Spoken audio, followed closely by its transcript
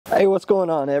Hey, what's going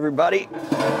on, everybody?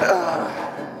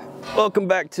 Welcome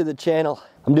back to the channel.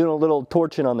 I'm doing a little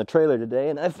torching on the trailer today,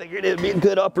 and I figured it'd be a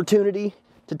good opportunity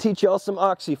to teach y'all some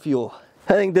Oxy-Fuel.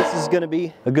 I think this is going to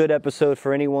be a good episode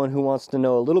for anyone who wants to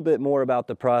know a little bit more about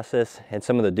the process and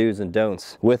some of the do's and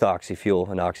don'ts with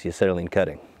Oxy-Fuel and oxyacetylene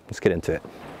cutting. Let's get into it.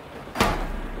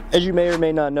 As you may or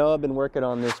may not know, I've been working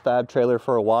on this fab trailer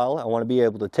for a while. I want to be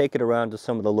able to take it around to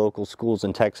some of the local schools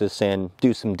in Texas and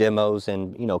do some demos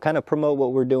and, you know, kind of promote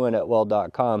what we're doing at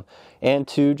Weld.com, and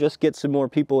to just get some more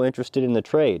people interested in the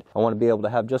trade. I want to be able to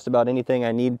have just about anything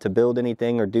I need to build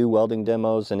anything or do welding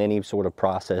demos and any sort of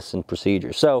process and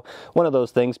procedure. So one of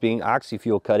those things being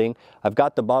Oxy-Fuel cutting. I've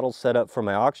got the bottle set up for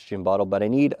my oxygen bottle, but I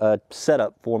need a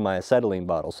setup for my acetylene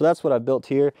bottle. So that's what I've built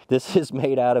here. This is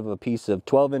made out of a piece of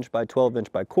 12-inch by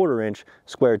 12-inch by 1/4-inch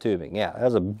square tubing. Yeah,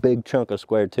 that's a big chunk of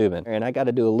square tubing, and I got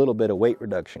to do a little bit of weight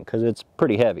reduction because it's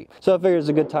pretty heavy. So I figured it's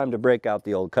a good time to break out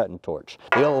the old cutting torch,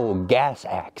 the old gas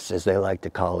axe as they like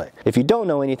to call it. If you don't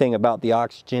know anything about the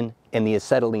oxygen and the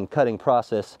acetylene cutting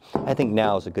process, I think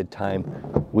now is a good time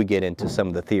we get into some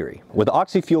of the theory. With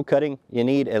Oxy-Fuel cutting, you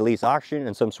need at least oxygen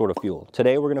and some sort of fuel.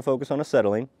 Today we're going to focus on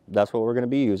acetylene. That's what we're going to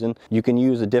be using. You can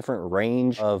use a different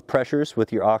range of pressures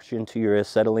with your oxygen to your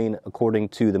acetylene according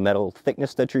to the metal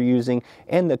thickness that you're using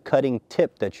and the cutting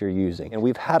tip that you're using. And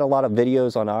we've had a lot of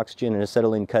videos on oxygen and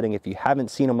acetylene cutting. If you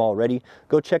haven't seen them already,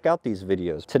 go check out these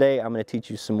videos. Today I'm going to teach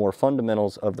you some more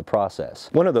fundamentals of the process.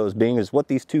 One of those being is what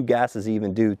these two gases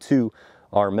even do to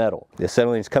our metal. The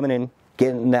acetylene is coming in,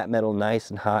 getting that metal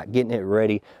nice and hot, getting it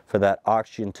ready for that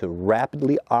oxygen to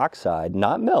rapidly oxide,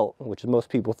 not melt, which most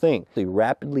people think. It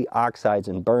rapidly oxides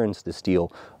and burns the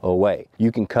steel away.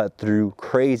 You can cut through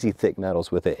crazy thick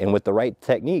metals with it, and with the right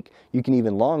technique, you can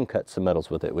even long cut some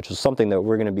metals with it, which is something that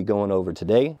we're going to be going over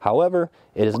today. However,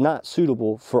 it is not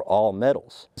suitable for all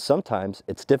metals. Sometimes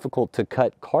it's difficult to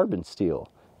cut carbon steel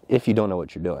if you don't know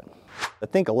what you're doing. I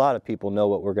think a lot of people know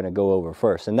what we're going to go over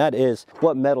first, and that is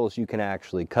what metals you can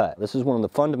actually cut. This is one of the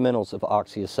fundamentals of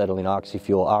oxyacetylene,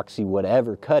 Oxy-Fuel, oxy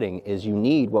whatever cutting is you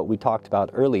need what we talked about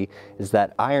early, is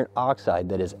that iron oxide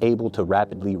that is able to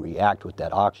rapidly react with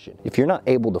that oxygen. If you're not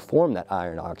able to form that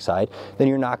iron oxide, then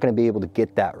you're not going to be able to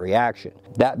get that reaction.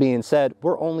 That being said,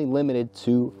 we're only limited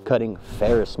to cutting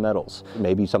ferrous metals.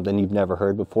 Maybe something you've never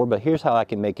heard before, but here's how I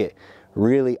can make it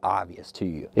really obvious to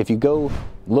you. If you go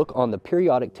look on the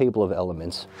periodic table of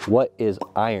elements, what is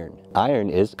iron? Iron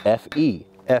is Fe.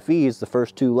 Fe is the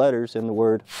first two letters in the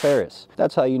word ferrous.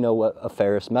 That's how you know what a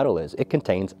ferrous metal is. It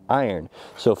contains iron.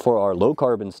 So for our low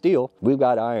carbon steel, we've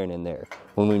got iron in there.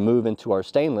 When we move into our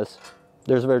stainless,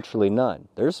 there's virtually none.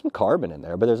 There's some carbon in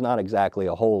there, but there's not exactly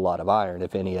a whole lot of iron,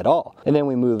 if any at all. And then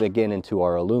we move again into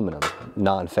our aluminum,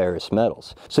 non-ferrous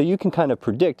metals. So you can kind of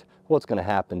predict what's going to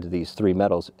happen to these three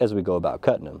metals as we go about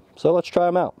cutting them. So let's try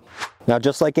them out. Now,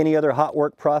 just like any other hot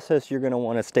work process, you're going to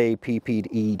want to stay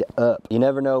PPE'd up. You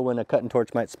never know when a cutting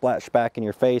torch might splash back in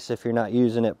your face if you're not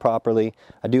using it properly.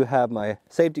 I do have my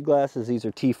safety glasses. These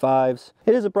are T5s.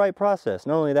 It is a bright process.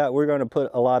 Not only that, we're going to put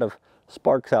a lot of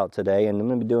sparks out today, and I'm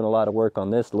going to be doing a lot of work on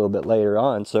this a little bit later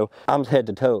on. So I'm head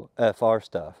to toe FR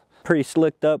stuff. Pretty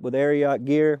slicked up with Ariat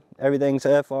gear. Everything's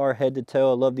FR head to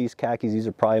toe. I love these khakis. These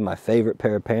are probably my favorite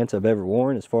pair of pants I've ever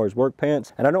worn as far as work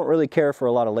pants. And I don't really care for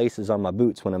a lot of laces on my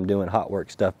boots when I'm doing hot work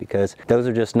stuff, because those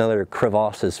are just another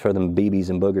crevasses for them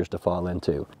BBs and boogers to fall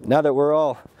into. Now that we're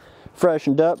all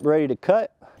freshened up, ready to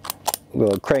cut,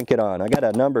 we'll crank it on. I got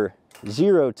a number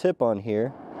 0 tip on here,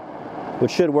 which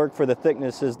should work for the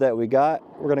thicknesses that we got.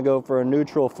 We're gonna go for a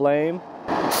neutral flame.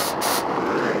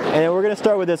 And then we're going to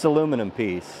start with this aluminum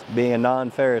piece. Being a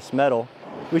non-ferrous metal,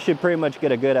 we should pretty much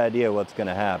get a good idea what's going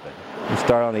to happen. We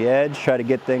start on the edge, try to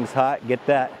get things hot, get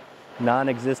that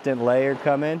non-existent layer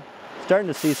coming. Starting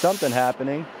to see something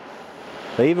happening.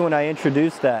 But even when I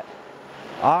introduce that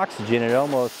oxygen, it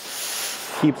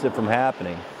almost keeps it from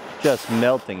happening. Just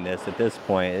melting this at this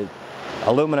point.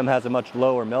 Aluminum has a much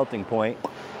lower melting point.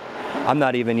 I'm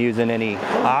not even using any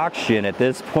oxygen at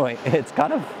this point. It's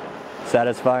kind of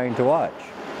satisfying to watch.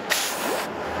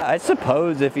 I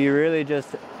suppose if you really just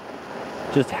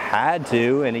had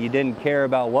to, and you didn't care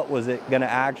about what was it going to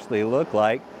actually look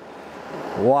like,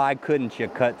 why couldn't you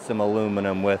cut some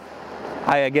aluminum with,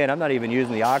 again, I'm not even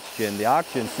using the oxygen. The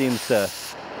oxygen seems to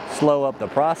slow up the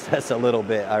process a little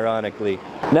bit, ironically.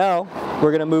 Now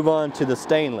we're going to move on to the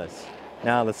stainless.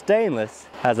 Now the stainless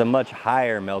has a much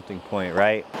higher melting point,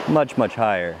 right? Much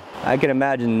higher. I can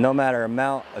imagine no matter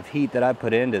amount of heat that I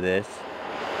put into this,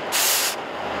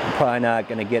 I'm probably not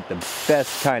going to get the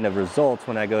best kind of results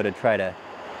when I go to try to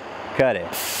cut it.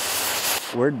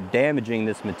 We're damaging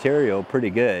this material pretty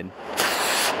good.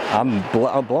 I'm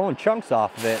blowing chunks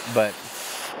off of it, but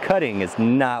cutting is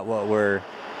not what we're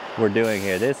doing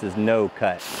here. This is no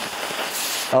cut.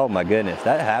 Oh my goodness,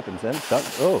 that happens then.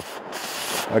 Oh,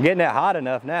 we're getting it hot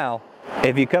enough now.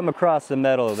 If you come across the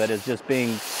metal that is just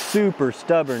being super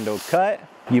stubborn to cut,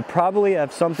 you probably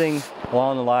have something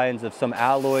along the lines of some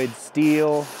alloyed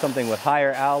steel, something with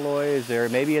higher alloys, or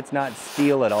maybe it's not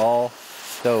steel at all.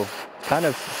 So kind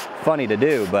of funny to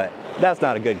do, but that's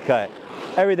not a good cut.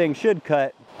 Everything should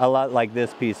cut a lot like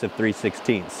this piece of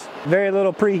 3/16. Very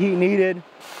little preheat needed.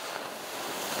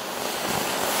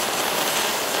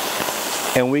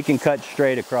 And we can cut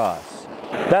straight across.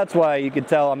 That's why you can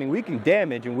tell, I mean, we can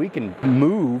damage and we can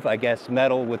move, I guess,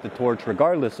 metal with the torch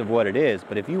regardless of what it is.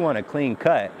 But if you want a clean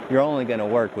cut, you're only going to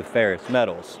work with ferrous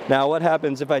metals. Now, what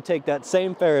happens if I take that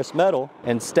same ferrous metal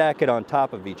and stack it on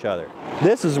top of each other?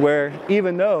 This is where,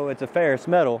 even though it's a ferrous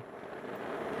metal,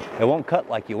 it won't cut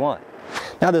like you want.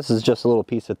 Now, this is just a little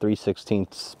piece of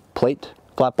 3/16 plate,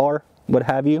 flat bar, what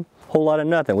have you. Whole lot of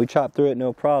nothing. We chop through it,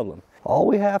 no problem. All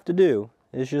we have to do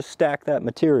is just stack that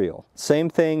material. Same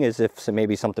thing as if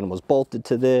maybe something was bolted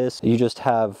to this. You just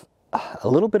have a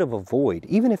little bit of a void.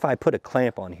 Even if I put a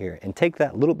clamp on here and take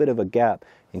that little bit of a gap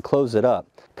and close it up,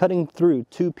 cutting through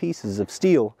 2 pieces of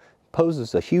steel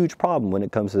poses a huge problem when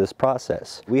it comes to this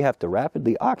process. We have to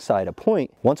rapidly oxide a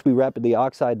point. Once we rapidly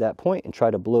oxide that point and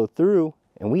try to blow through,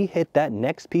 and we hit that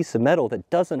next piece of metal that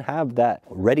doesn't have that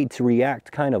ready to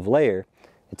react kind of layer,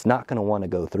 it's not going to want to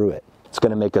go through it. It's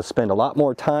going to make us spend a lot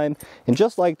more time, and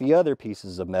just like the other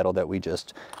pieces of metal that we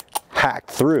just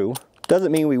hacked through,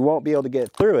 doesn't mean we won't be able to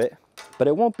get through it, but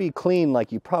it won't be clean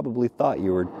like you probably thought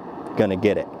you were going to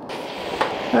get it.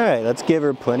 All right, let's give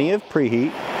her plenty of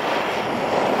preheat.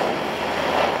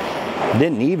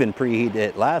 Didn't even preheat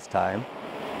it last time.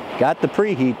 Got the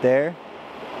preheat there.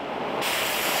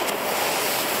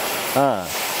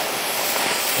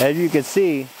 As you can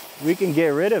see, we can get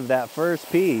rid of that first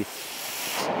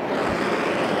piece,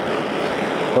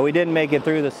 but we didn't make it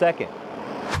through the second.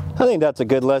 I think that's a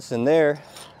good lesson there.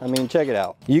 I mean, check it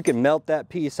out. You can melt that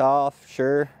piece off,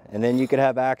 sure, and then you could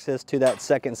have access to that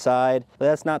second side, but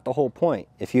that's not the whole point.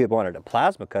 If you wanted a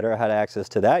plasma cutter, had access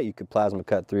to that, you could plasma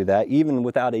cut through that, even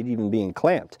without it even being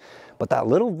clamped. But that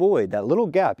little void, that little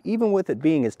gap, even with it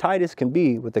being as tight as can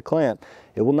be with the clamp,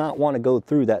 it will not want to go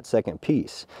through that second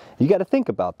piece. You got to think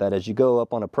about that as you go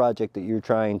up on a project that you're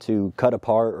trying to cut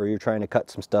apart, or you're trying to cut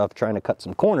some stuff, trying to cut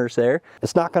some corners there.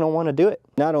 It's not going to want to do it.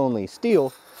 Not only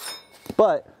steel,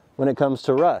 but when it comes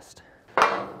to rust.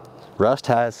 Rust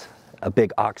has a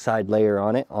big oxide layer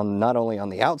on it, not only on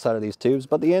the outside of these tubes,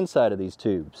 but the inside of these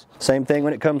tubes. Same thing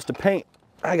when it comes to paint.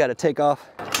 I got to take off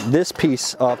this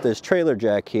piece off this trailer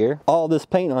jack here. All this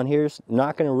paint on here is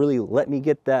not going to really let me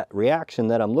get that reaction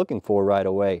that I'm looking for right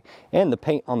away. And the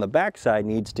paint on the backside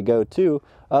needs to go too.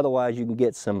 Otherwise you can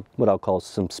get some, what I'll call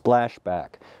some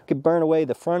splashback. You can burn away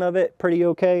the front of it pretty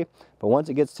okay, but once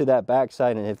it gets to that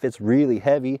backside, and if it's really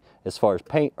heavy as far as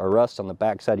paint or rust on the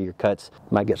backside of your cuts, you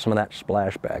might get some of that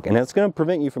splashback. And it's going to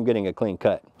prevent you from getting a clean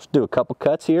cut. Let's do a couple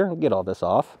cuts here and get all this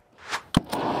off.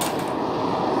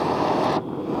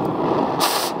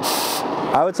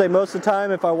 I would say most of the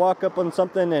time if I walk up on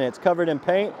something and it's covered in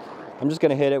paint, I'm just going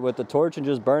to hit it with the torch and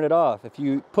just burn it off. If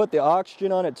you put the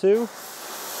oxygen on it too,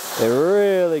 it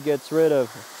really gets rid of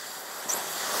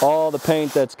all the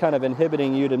paint that's kind of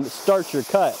inhibiting you to start your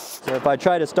cut. So if I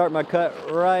try to start my cut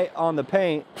right on the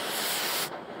paint,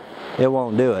 it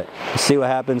won't do it. Let's see what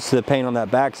happens to the paint on that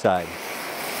backside.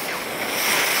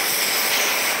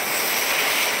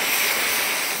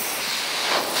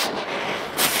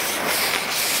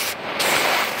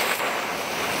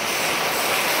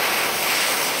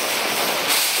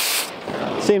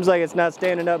 Seems like it's not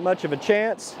standing up much of a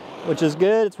chance, which is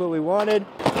good. It's what we wanted.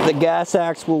 The gas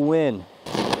axe will win.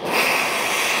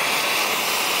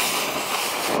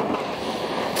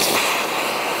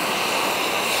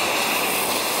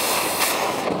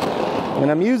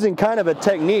 And I'm using kind of a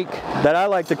technique that I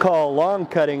like to call long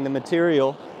cutting the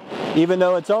material. Even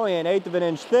though it's only 1/8 of an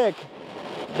inch thick,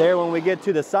 there when we get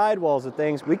to the sidewalls of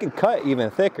things, we can cut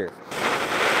even thicker.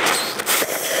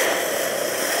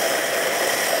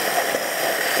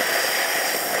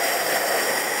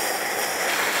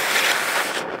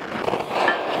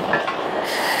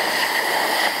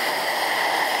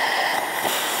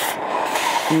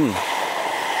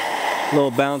 Little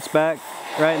bounce back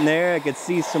right in there. I could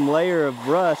see some layer of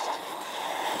rust.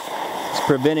 It's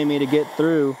preventing me to get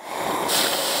through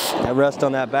that rust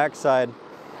on that backside.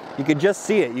 You could just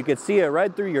see it. You could see it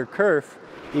right through your kerf.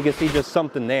 You could see just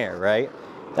something there, right?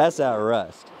 That's that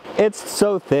rust. It's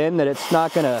so thin that it's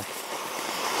not gonna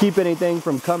keep anything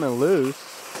from coming loose.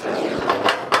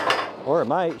 Or it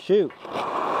might, shoot.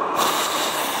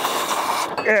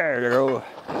 There you go.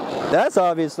 That's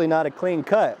obviously not a clean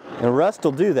cut, and rust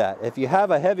will do that. If you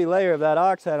have a heavy layer of that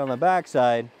oxide on the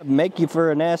backside, make you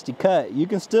for a nasty cut. You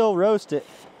can still roast it.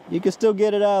 You can still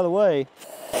get it out of the way.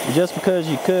 Just because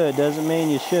you could doesn't mean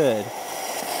you should.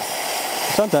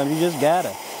 Sometimes you just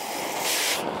gotta.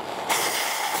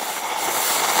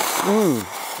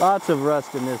 Lots of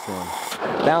rust in this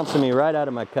one. Bouncing me right out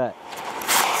of my cut.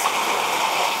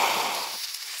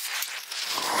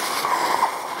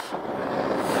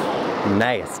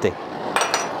 Nasty.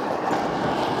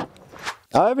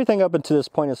 Now, everything up until this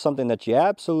point is something that you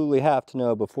absolutely have to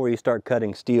know before you start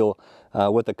cutting steel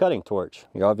with a cutting torch.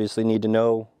 You obviously need to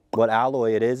know what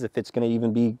alloy it is, if it's going to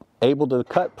even be able to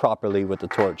cut properly with the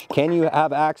torch. Can you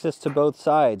have access to both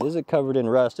sides? Is it covered in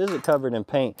rust? Is it covered in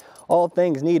paint? All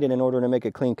things needed in order to make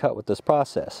a clean cut with this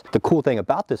process. The cool thing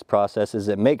about this process is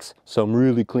it makes some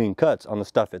really clean cuts on the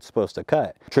stuff it's supposed to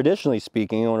cut. Traditionally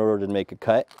speaking, in order to make a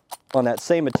cut on that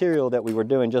same material that we were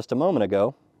doing just a moment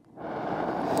ago,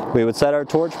 we would set our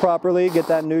torch properly, get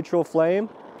that neutral flame,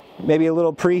 maybe a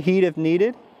little preheat if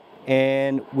needed,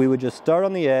 and we would just start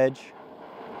on the edge,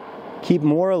 keep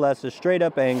more or less a straight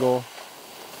up angle,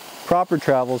 proper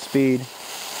travel speed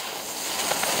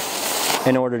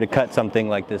in order to cut something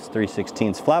like this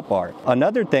 3/16 flat bar.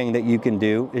 Another thing that you can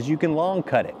do is you can long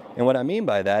cut it. And what I mean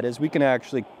by that is we can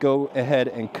actually go ahead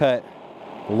and cut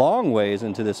long ways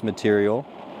into this material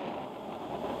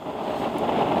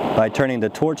by turning the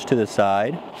torch to the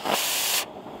side,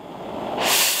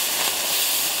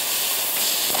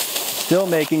 still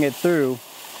making it through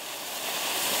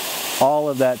all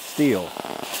of that steel.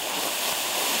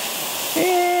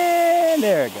 And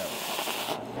there it goes.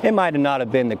 It might not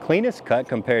have been the cleanest cut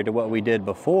compared to what we did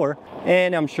before,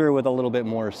 and I'm sure with a little bit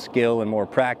more skill and more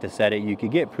practice at it, you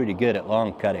could get pretty good at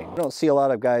long cutting. I don't see a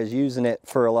lot of guys using it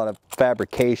for a lot of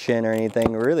fabrication or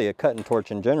anything. Really, a cutting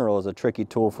torch in general is a tricky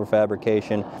tool for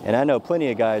fabrication, and I know plenty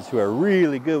of guys who are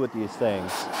really good with these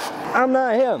things. I'm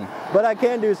not him, but I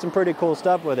can do some pretty cool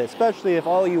stuff with it, especially if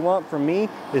all you want from me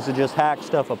is to just hack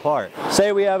stuff apart.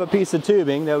 Say we have a piece of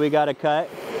tubing that we got to cut,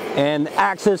 and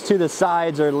access to the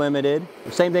sides are limited.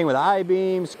 Same thing with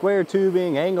I-beam, square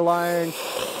tubing, angle iron.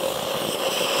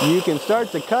 You can start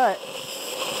to cut,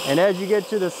 and as you get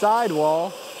to the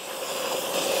sidewall,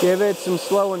 give it some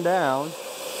slowing down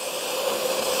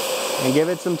and give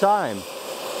it some time.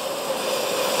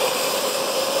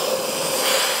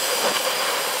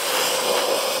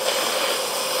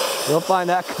 You'll find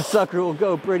that sucker will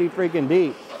go pretty freaking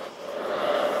deep.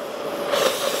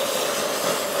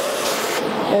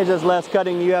 It's just less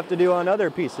cutting you have to do on other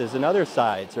pieces and other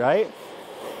sides, right?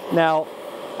 Now,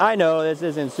 I know this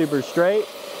isn't super straight,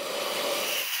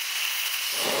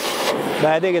 but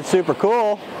I think it's super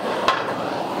cool.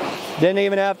 Didn't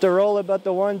even have to roll it but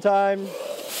the one time.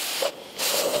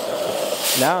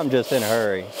 Now I'm just in a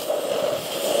hurry.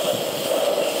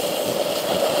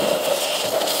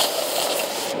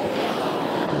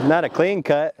 Not a clean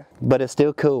cut, but it's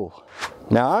still cool.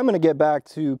 Now I'm going to get back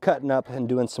to cutting up and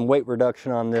doing some weight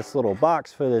reduction on this little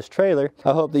box for this trailer.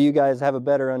 I hope that you guys have a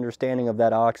better understanding of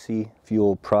that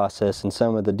Oxy-Fuel process and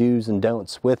some of the do's and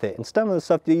don'ts with it and some of the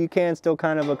stuff that you can still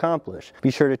kind of accomplish. Be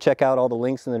sure to check out all the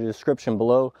links in the description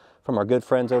below from our good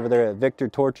friends over there at Victor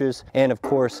Torches, and of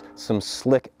course some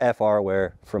slick FR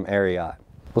wear from Ariat.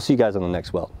 We'll see you guys on the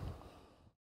next weld.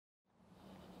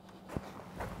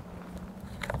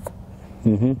 I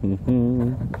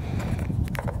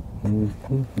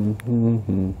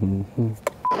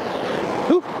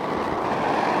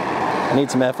need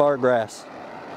some FR grass.